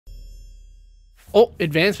Oh,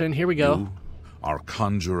 advancement. Here we go. You are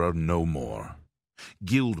conjurer no more.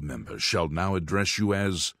 Guild members shall now address you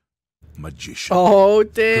as magician. Oh,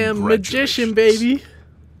 damn. Magician, baby.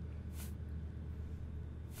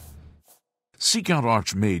 Seek out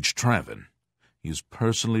Archmage Travin. He has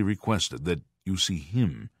personally requested that you see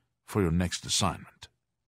him for your next assignment.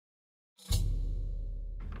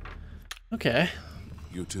 Okay.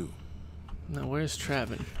 You too. Now, where's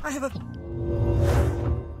Travin? I have a...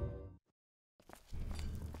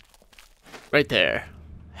 Right there.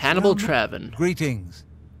 Hannibal Travin. Greetings.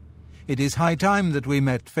 It is high time that we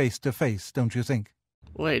met face to face, don't you think?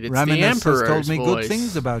 Wait, it's Raminus the Emperor's has told me voice. good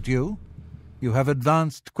things about you. You have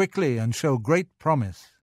advanced quickly and show great promise.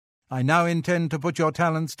 I now intend to put your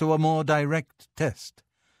talents to a more direct test.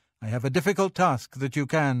 I have a difficult task that you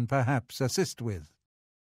can, perhaps, assist with.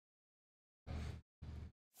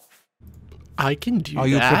 I can do that. Are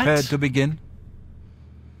you prepared to begin?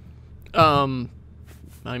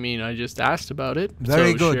 I mean, I just asked about it.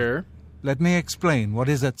 Very so good. Sure. Let me explain what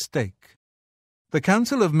is at stake. The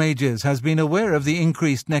Council of Mages has been aware of the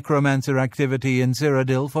increased necromancer activity in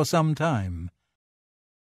Cyrodiil for some time.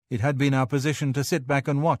 It had been our position to sit back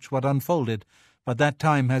and watch what unfolded, but that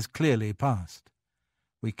time has clearly passed.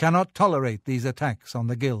 We cannot tolerate these attacks on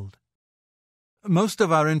the Guild. Most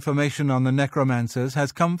of our information on the necromancers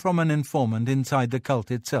has come from an informant inside the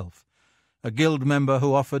cult itself, a Guild member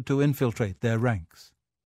who offered to infiltrate their ranks.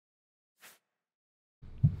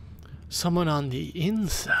 Someone on the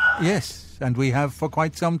inside. Yes, and we have for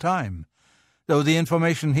quite some time. Though the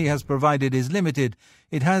information he has provided is limited,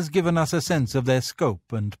 it has given us a sense of their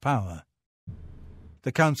scope and power.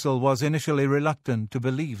 The Council was initially reluctant to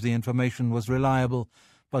believe the information was reliable,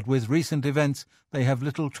 but with recent events they have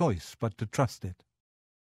little choice but to trust it.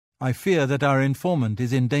 I fear that our informant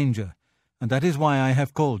is in danger, and that is why I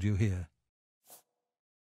have called you here.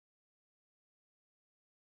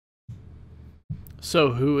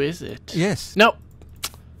 So who is it? Yes. No.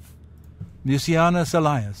 Mucianus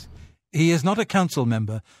Elias. He is not a council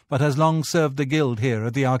member, but has long served the Guild here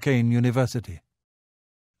at the Arcane University.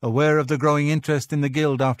 Aware of the growing interest in the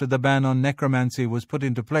Guild after the ban on necromancy was put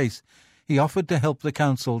into place, he offered to help the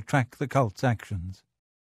Council track the cult's actions.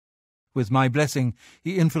 With my blessing,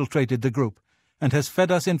 he infiltrated the group, and has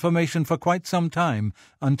fed us information for quite some time,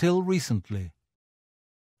 until recently.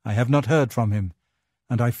 I have not heard from him,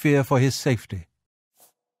 and I fear for his safety.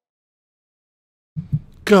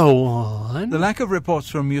 Go on. The lack of reports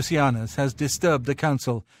from Mucianus has disturbed the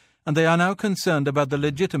Council, and they are now concerned about the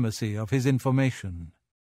legitimacy of his information.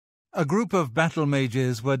 A group of battle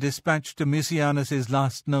mages were dispatched to Mucianus's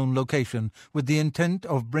last known location with the intent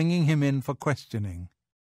of bringing him in for questioning.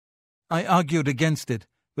 I argued against it,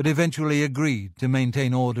 but eventually agreed to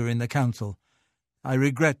maintain order in the Council. I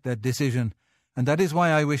regret that decision, and that is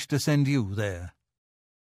why I wish to send you there.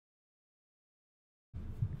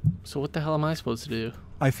 So what the hell am I supposed to do?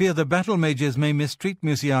 I fear the battle mages may mistreat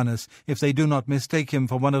Mucianus if they do not mistake him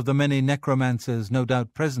for one of the many necromancers no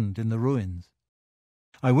doubt present in the ruins.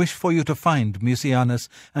 I wish for you to find Mucianus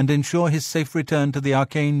and ensure his safe return to the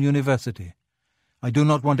Arcane University. I do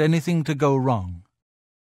not want anything to go wrong.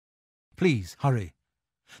 Please, hurry.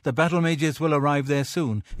 The battle mages will arrive there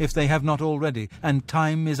soon, if they have not already, and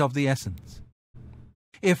time is of the essence.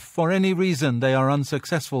 If, for any reason, they are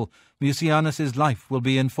unsuccessful, Mucianus's life will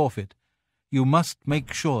be in forfeit. You must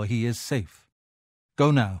make sure he is safe.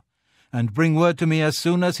 Go now, and bring word to me as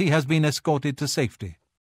soon as he has been escorted to safety.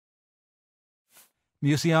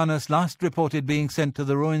 Mucianus last reported being sent to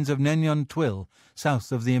the ruins of Nenyon Twill,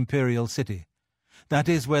 south of the Imperial City. That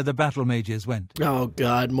is where the battle mages went. Oh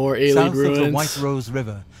god, more alien south ruins. Of the White Rose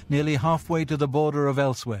River, nearly halfway to the border of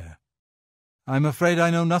elsewhere. I'm afraid I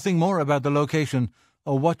know nothing more about the location,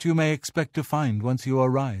 or what you may expect to find once you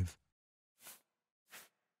arrive.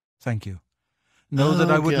 Thank you. Know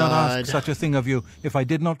that I would not ask such a thing of you if I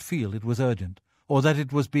did not feel it was urgent, or that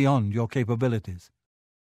it was beyond your capabilities.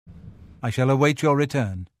 I shall await your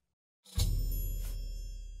return.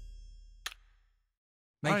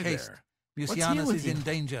 Make haste. Mucianus is in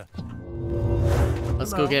danger.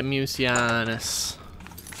 Let's go get Mucianus.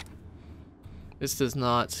 This does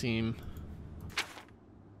not seem...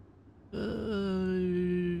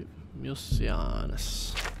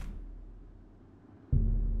 Mucianus.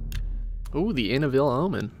 Ooh, the Inn of Ill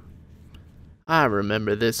Omen. I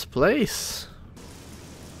remember this place.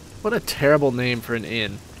 What a terrible name for an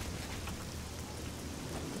inn.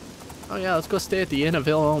 Oh yeah, let's go stay at the Inn of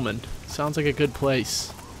Ill Omen. Sounds like a good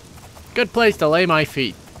place. Good place to lay my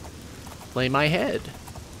feet. Lay my head.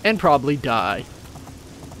 And probably die.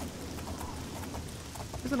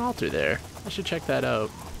 There's an altar there. I should check that out.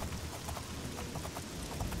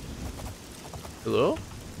 Hello?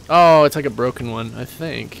 Oh, it's like a broken one, I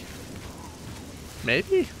think.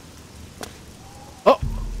 Maybe? Oh!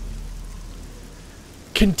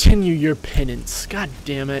 Continue your penance. God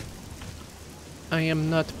damn it. I am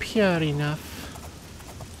not pure enough.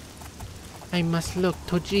 I must look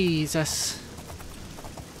to Jesus.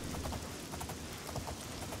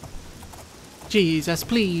 Jesus,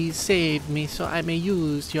 please save me so I may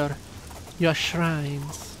use your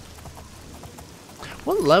shrines.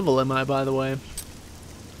 What level am I, by the way?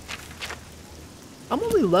 I'm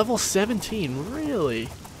only level 17, really?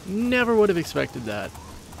 Never would have expected that.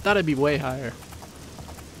 Thought I'd be way higher.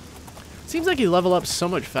 Seems like you level up so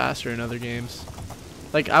much faster in other games.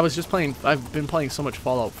 Like, I've been playing so much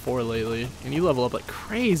Fallout 4 lately, and you level up like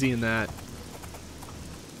crazy in that.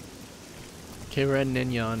 Okay, we're at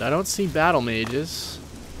Ninyond. I don't see battle mages.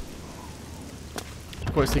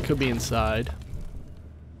 Of course, they could be inside.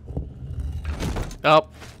 Oh,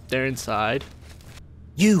 they're inside.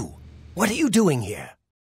 You! What are you doing here?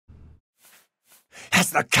 Has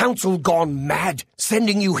the council gone mad,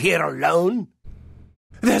 sending you here alone?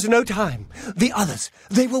 There's no time. The others,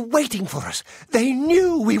 they were waiting for us. They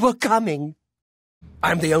knew we were coming.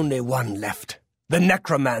 I'm the only one left. The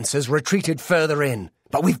necromancers retreated further in,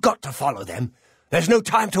 but we've got to follow them. There's no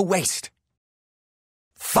time to waste.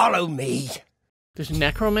 Follow me. There's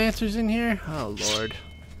necromancers in here? Oh, Lord.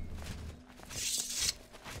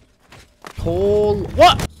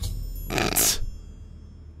 What?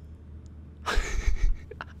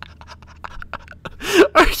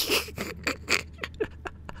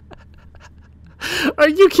 Are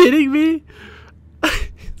you kidding me?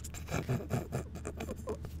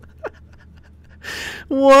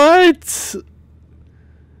 What?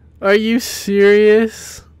 Are you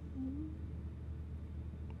serious?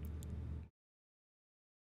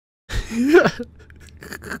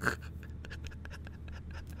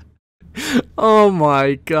 Oh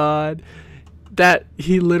my god. That,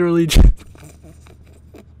 he literally just...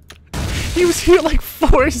 He was here like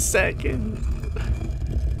 4 seconds.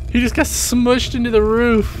 He just got smushed into the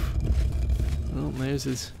roof. Oh, there's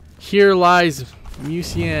his... Here lies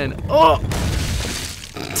Musian. Oh!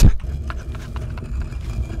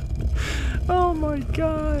 Oh my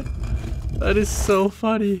god. That is so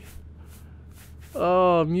funny.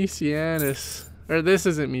 Oh, Musianus. Or this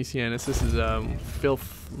isn't Musianus, this is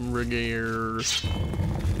Filthriger.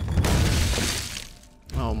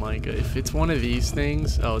 Oh my god, if it's one of these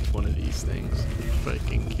things, oh, it's one of these things.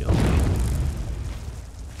 Fucking kill me.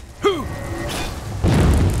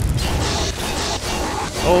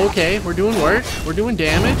 Oh, okay, we're doing work. We're doing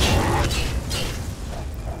damage.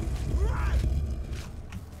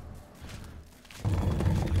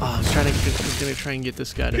 Oh, I was gonna try and get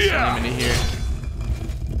this guy to slam into here.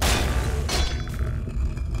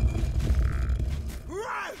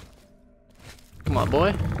 Come on,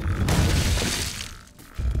 boy.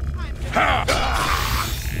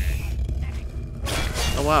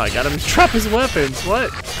 Oh wow, I got him to drop his weapons.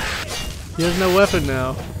 What? He has no weapon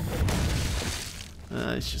now.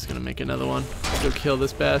 He's just gonna make another one. Let's go kill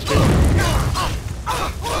this bastard.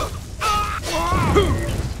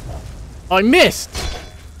 Oh, I missed!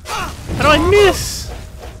 How do I miss?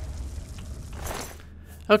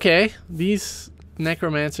 Okay, these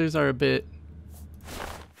necromancers are a bit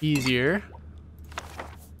easier.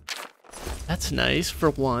 That's nice for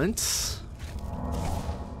once.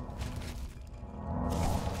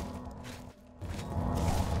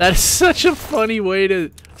 That is such a funny way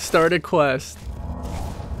to start a quest.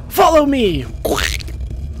 Follow me!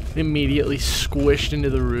 Immediately squished into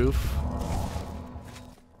the roof.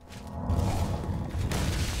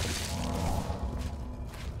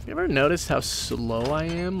 You ever noticed how slow I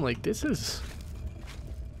am? Like, this is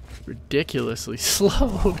ridiculously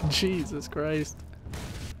slow. Jesus Christ.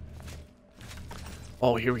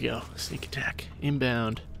 Oh, here we go. Sneak attack.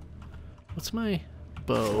 Inbound. What's my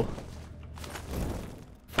bow?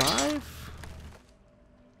 5?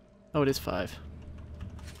 Oh, it is 5.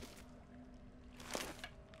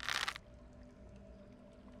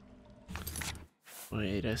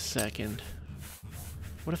 Wait a second.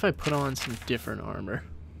 What if I put on some different armor?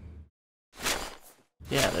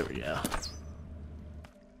 Yeah, there we go.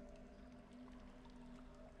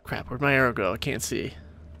 Crap, where'd my arrow go? I can't see.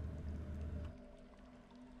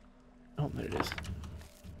 Oh, there it is.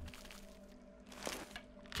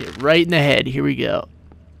 Okay, right in the head. Here we go.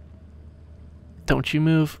 Don't you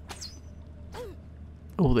move.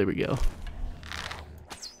 Oh, there we go.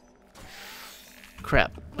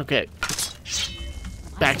 Crap. Okay.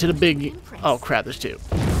 Back to the big... Oh, crap. There's 2.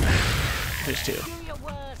 There's 2.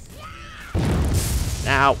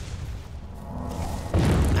 Ow.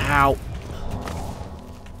 Ow.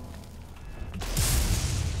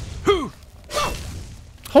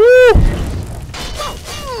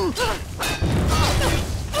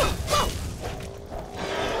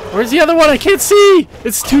 Where's the other one? I can't see!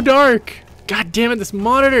 It's too dark! God damn it, this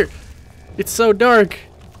monitor! It's so dark.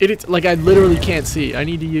 It's like I literally can't see. I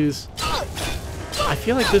need to use... I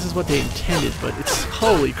feel like this is what they intended, but it's...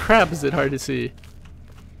 Holy crap, is it hard to see.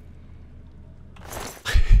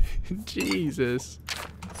 Jesus.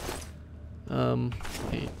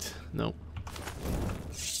 8. Nope.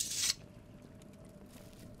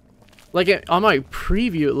 Like on my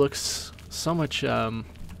preview, it looks so much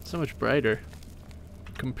brighter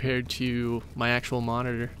compared to my actual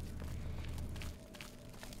monitor.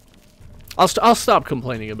 I'll stop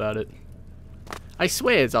complaining about it. I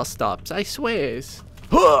swears I'll stop. I swears.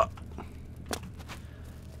 Where'd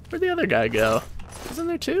the other guy go? Isn't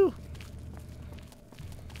there two?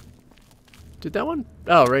 Did that one?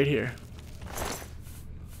 Oh, right here.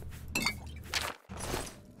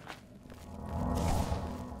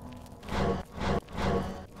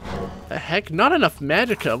 The heck? Not enough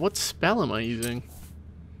magicka. What spell am I using?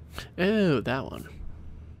 Oh, that one.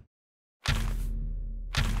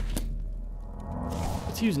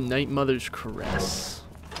 Let's use Night Mother's Caress.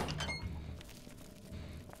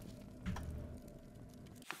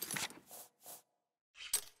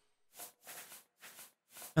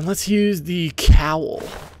 And let's use the cowl.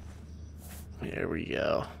 There we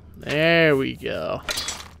go. There we go.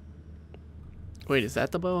 Wait, is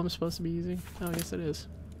that the bow I'm supposed to be using? Oh, I guess it is.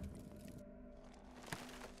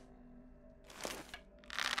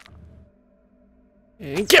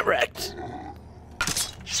 And get wrecked!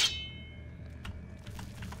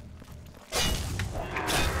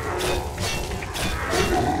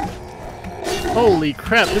 Holy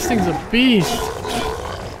crap, this thing's a beast!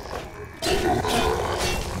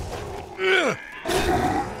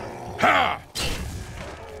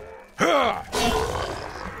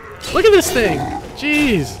 Look at this thing!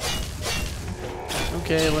 Jeez!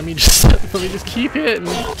 Okay, let me just keep hitting.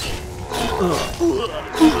 Oh.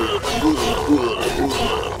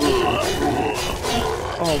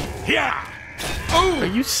 Are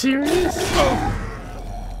you serious?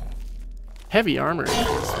 Heavy armor.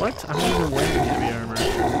 What? I'm not even wearing heavy armor.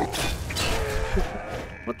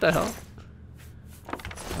 What the hell?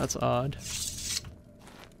 That's odd.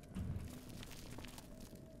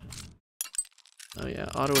 Oh yeah,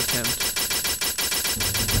 auto attempt.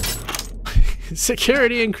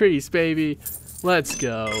 Security increase, baby. Let's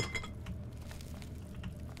go.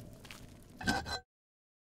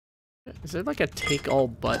 Is there like a take all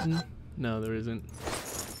button? No, there isn't.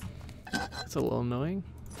 That's a little annoying.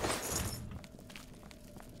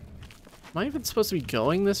 Am I even supposed to be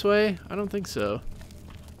going this way? I don't think so.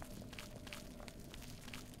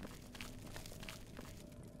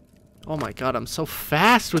 Oh my god, I'm so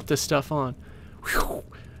fast with this stuff on.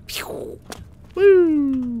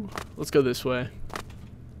 Woo! Let's go this way.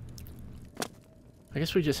 I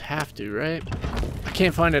guess we just have to, right? I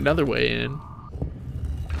can't find another way in.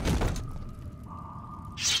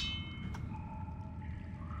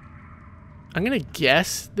 I'm gonna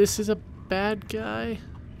guess this is a bad guy.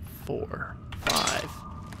 4, 5.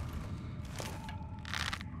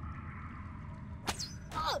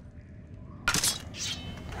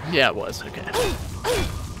 Yeah, it was. Okay.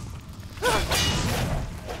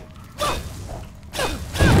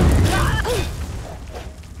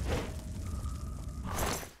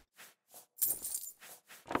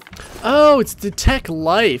 Oh, it's detect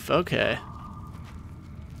life. Okay.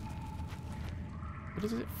 What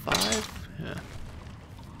is it? 5? Yeah.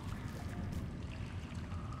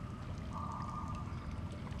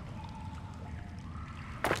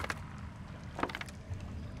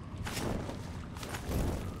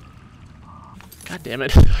 God damn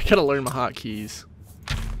it. I gotta learn my hotkeys.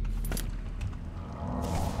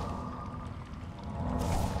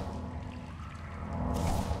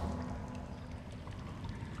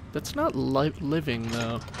 That's not living,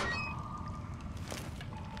 though.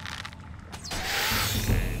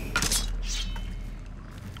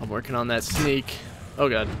 I'm working on that sneak. Oh,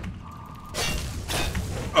 God.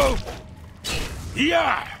 Oh!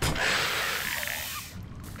 Yeah!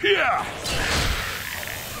 Yeah!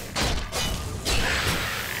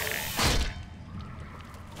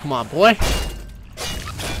 Come on, boy.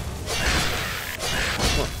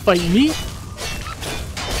 Wanna fight me?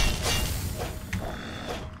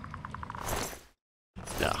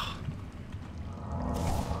 Ugh.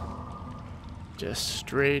 Just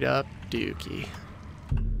straight up dookie.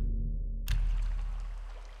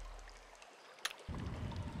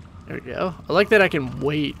 There we go. I like that I can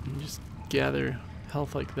wait and just gather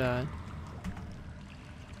health like that.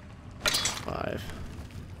 5.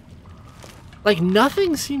 Like,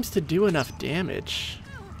 nothing seems to do enough damage.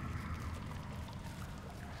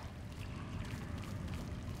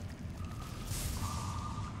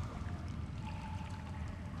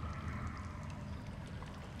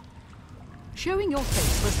 Showing your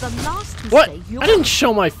face was the last What? mistake you I didn't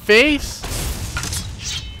show my face.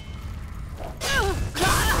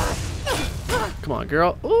 Come on,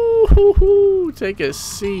 girl. Ooh, hoo, hoo. Take a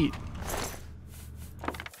seat.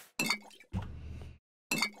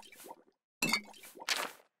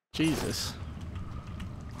 Jesus.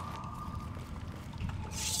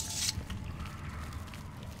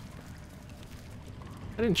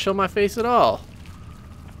 I didn't show my face at all.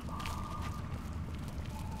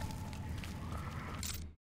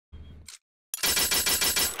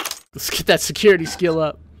 Let's get that security skill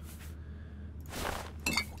up.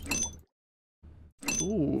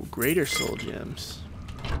 Ooh, greater soul gems.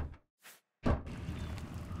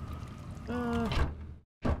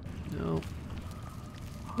 No.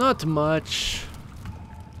 Not much.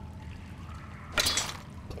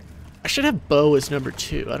 I should have bow as number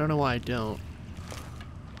 2. I don't know why I don't.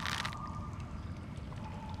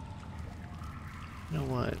 You know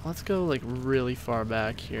what? Let's go like really far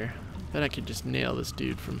back here. I bet I could just nail this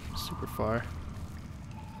dude from super far.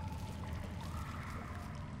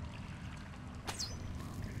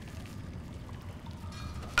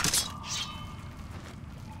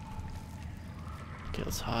 Okay,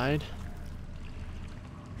 let's hide.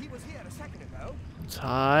 He was here a second ago. Let's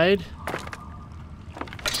hide.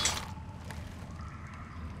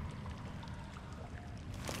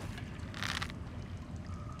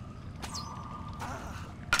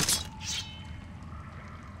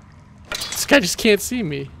 This guy just can't see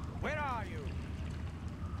me. Where are you?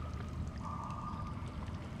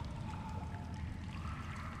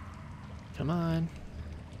 Come on.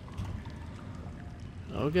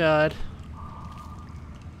 Oh god.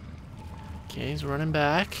 Okay, he's running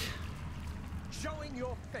back. Showing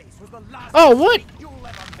your face was the last Oh, what? mistake you'll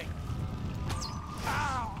ever make.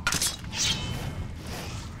 Ow.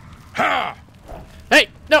 Ha! Hey,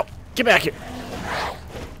 no! Get back here.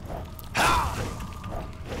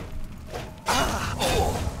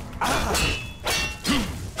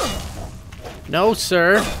 No,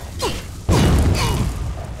 sir.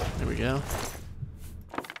 There we go.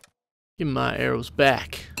 Give me my arrows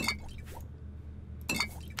back.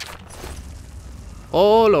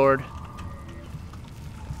 Oh, Lord.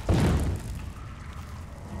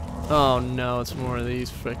 Oh, no, it's more of these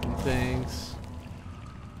frickin' things.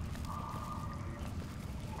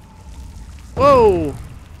 Whoa!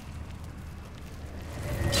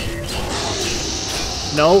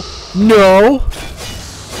 No. No!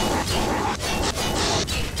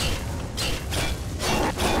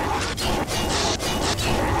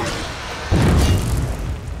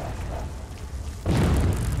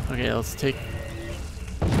 Okay, let's take...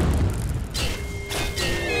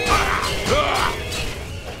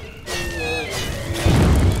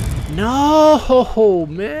 No,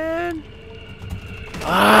 man!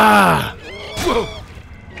 Ah!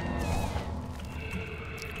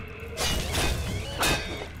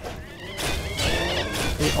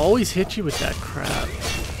 They always hit you with that crap.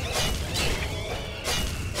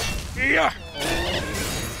 Yeah.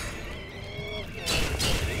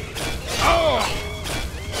 Oh.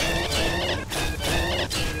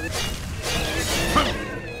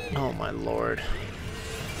 Oh my lord.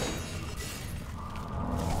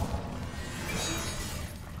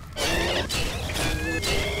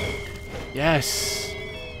 Yes.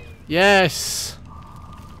 Yes.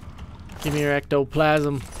 Give me your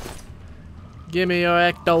ectoplasm. Give me your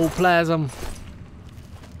ectoplasm.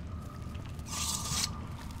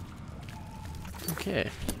 Okay.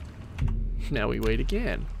 Now we wait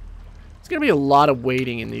again. There's gonna be a lot of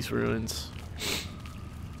waiting in these ruins.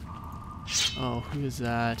 Oh, who is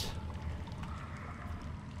that?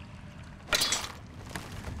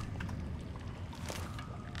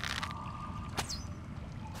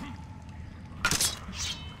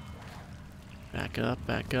 Back up,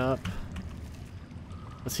 back up.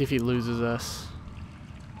 Let's see if he loses us.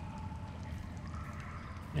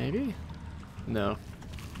 Maybe? No.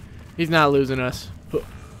 He's not losing us. Come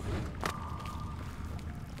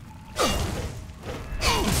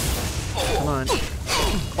on.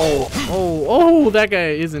 Oh, oh, oh, that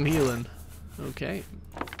guy isn't healing. Okay.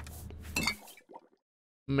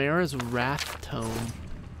 Mara's Wrath Tome.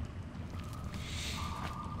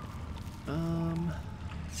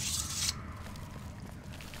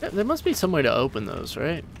 Yeah, there must be some way to open those,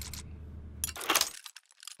 right?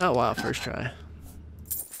 Oh wow, first try.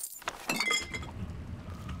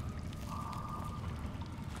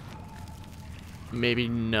 Maybe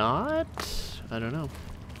not? I don't know.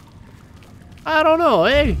 I don't know,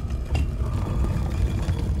 hey!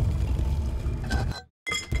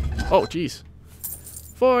 Oh, jeez.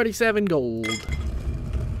 47 gold.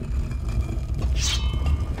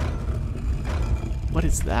 What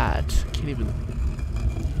is that? Can't even...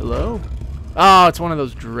 Hello? Oh, it's one of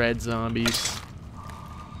those dread zombies.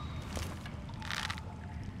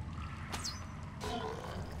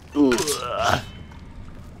 Ugh.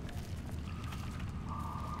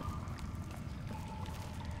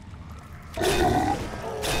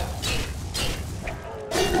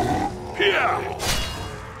 Here!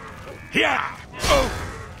 Here! Oh!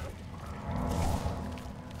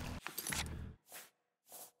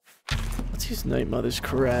 Let's use Night Mother's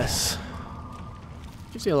Caress.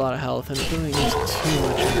 Gives you a lot of health and it doesn't use too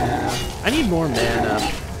much mana. I need more mana.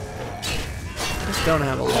 I just don't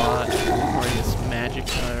have a lot. Or this magic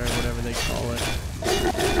or whatever they call it.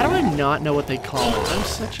 How do I not know what they call it? I'm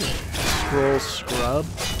such a scroll scrub.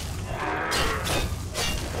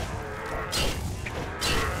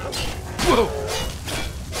 Whoa!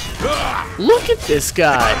 Look at this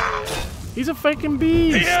guy! He's a fucking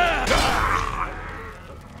beast!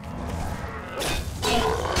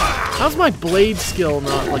 How's my blade skill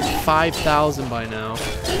not like 5,000 by now?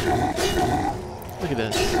 Look at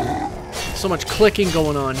this. So much clicking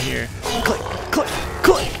going on here. Click, click,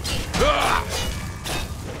 click!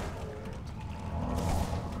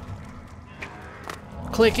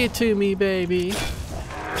 Click it to me, baby.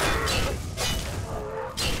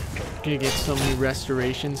 Gonna get so many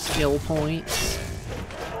restoration skill points.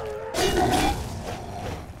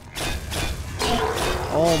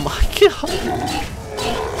 Oh my god!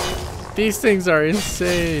 These things are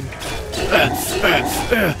insane.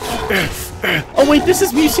 Oh wait, this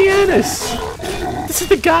is Musianus! This is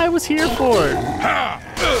the guy I was here for!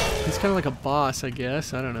 He's kind of like a boss, I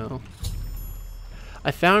guess. I don't know. I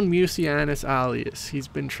found Musianus alias. He's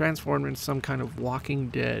been transformed into some kind of walking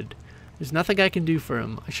dead. There's nothing I can do for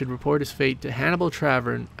him. I should report his fate to Hannibal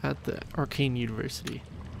Travern at the Arcane University.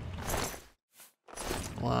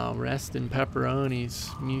 Wow, rest in pepperonis,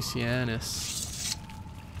 Musianus.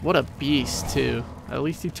 What a beast, too. At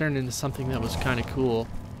least he turned into something that was kind of cool.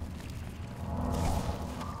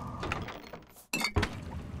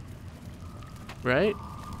 Right?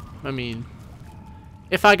 I mean,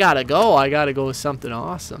 if I gotta go with something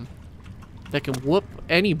awesome. That can whoop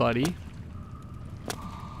anybody.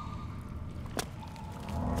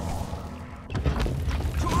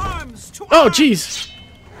 Oh, jeez!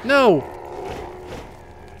 No!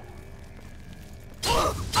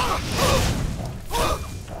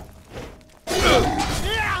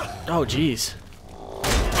 Oh, jeez.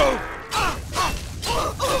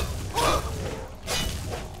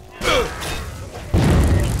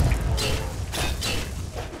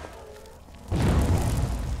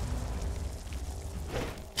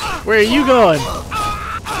 Where are you going?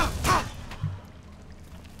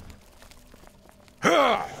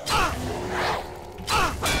 I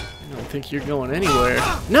don't think you're going anywhere.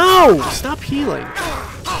 No! Stop healing.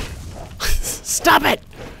 Stop it!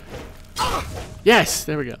 Yes,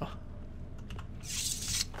 there we go.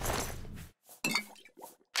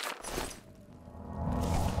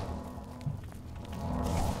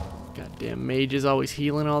 Goddamn mage is always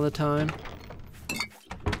healing all the time.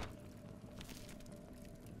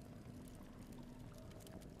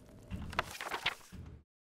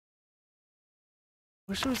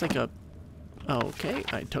 Wish there was like a... Oh, okay,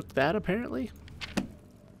 I took that apparently.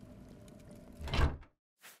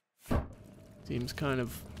 Seems kind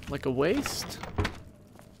of like a waste.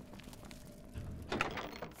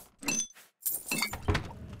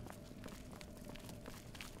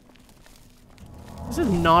 This is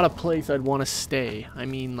not a place I'd want to stay. I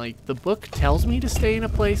mean, like, the book tells me to stay in a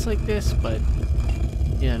place like this, but,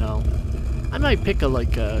 you know, I might pick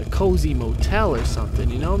a cozy motel or something,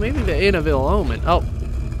 you know? Maybe the Inn of Ill Omen. Oh,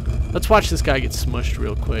 let's watch this guy get smushed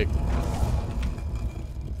real quick.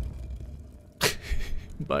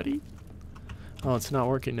 Buddy? Oh, it's not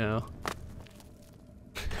working now.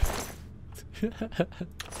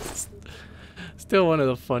 Still one of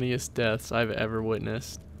the funniest deaths I've ever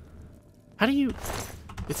witnessed. How do you...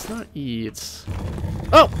 It's not E, it's...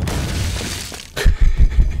 Oh!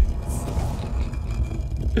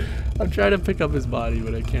 I'm trying to pick up his body,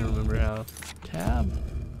 but I can't remember how. Tab?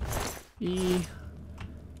 E...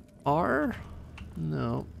 R?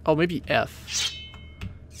 No. Oh, maybe F.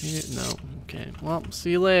 No. Okay. Well,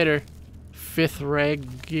 see you later. Fifth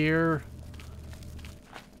regre.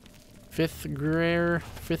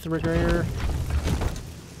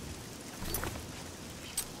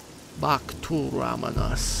 Back to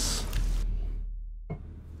Ramanas.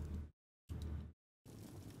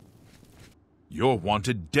 You're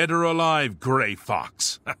wanted dead or alive, Grey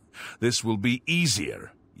Fox. This will be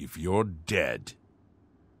easier if you're dead.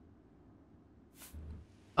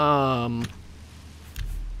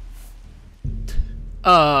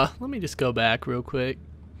 Let me just go back real quick.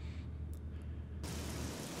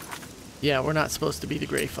 Yeah, we're not supposed to be the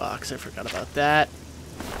Gray Fox. I forgot about that.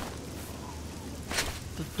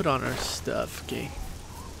 Let's put on our stuff, okay.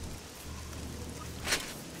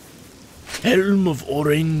 Helm of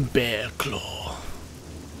Orin Bearclaw.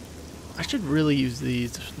 I should really use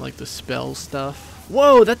these, like the spell stuff.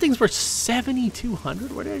 Whoa, that thing's worth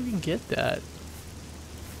 7,200? Where did I even get that?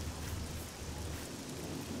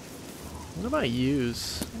 What do I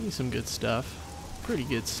use? I need some good stuff. Pretty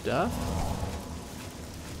good stuff.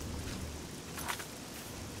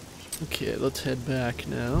 Okay, let's head back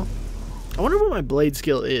now. I wonder what my blade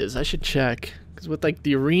skill is. I should check. Because with like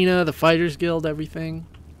the arena, the fighters guild, everything,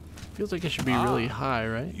 feels like it should be really high,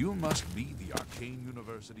 right? You must be the Arcane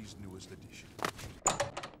University's newest edition.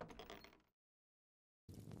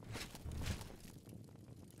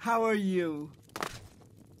 How are you?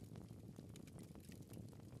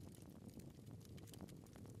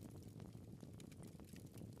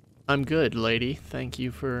 I'm good, lady. Thank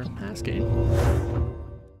you for asking.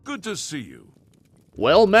 Good to see you.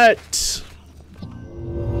 Well met!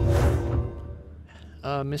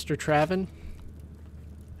 Mr. Traven?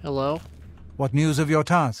 Hello? What news of your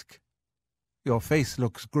task? Your face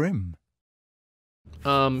looks grim.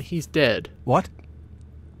 He's dead. What?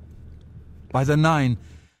 By the 9,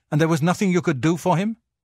 and there was nothing you could do for him?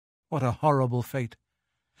 What a horrible fate.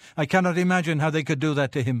 I cannot imagine how they could do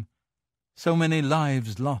that to him. So many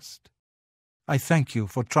lives lost. I thank you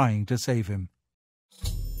for trying to save him.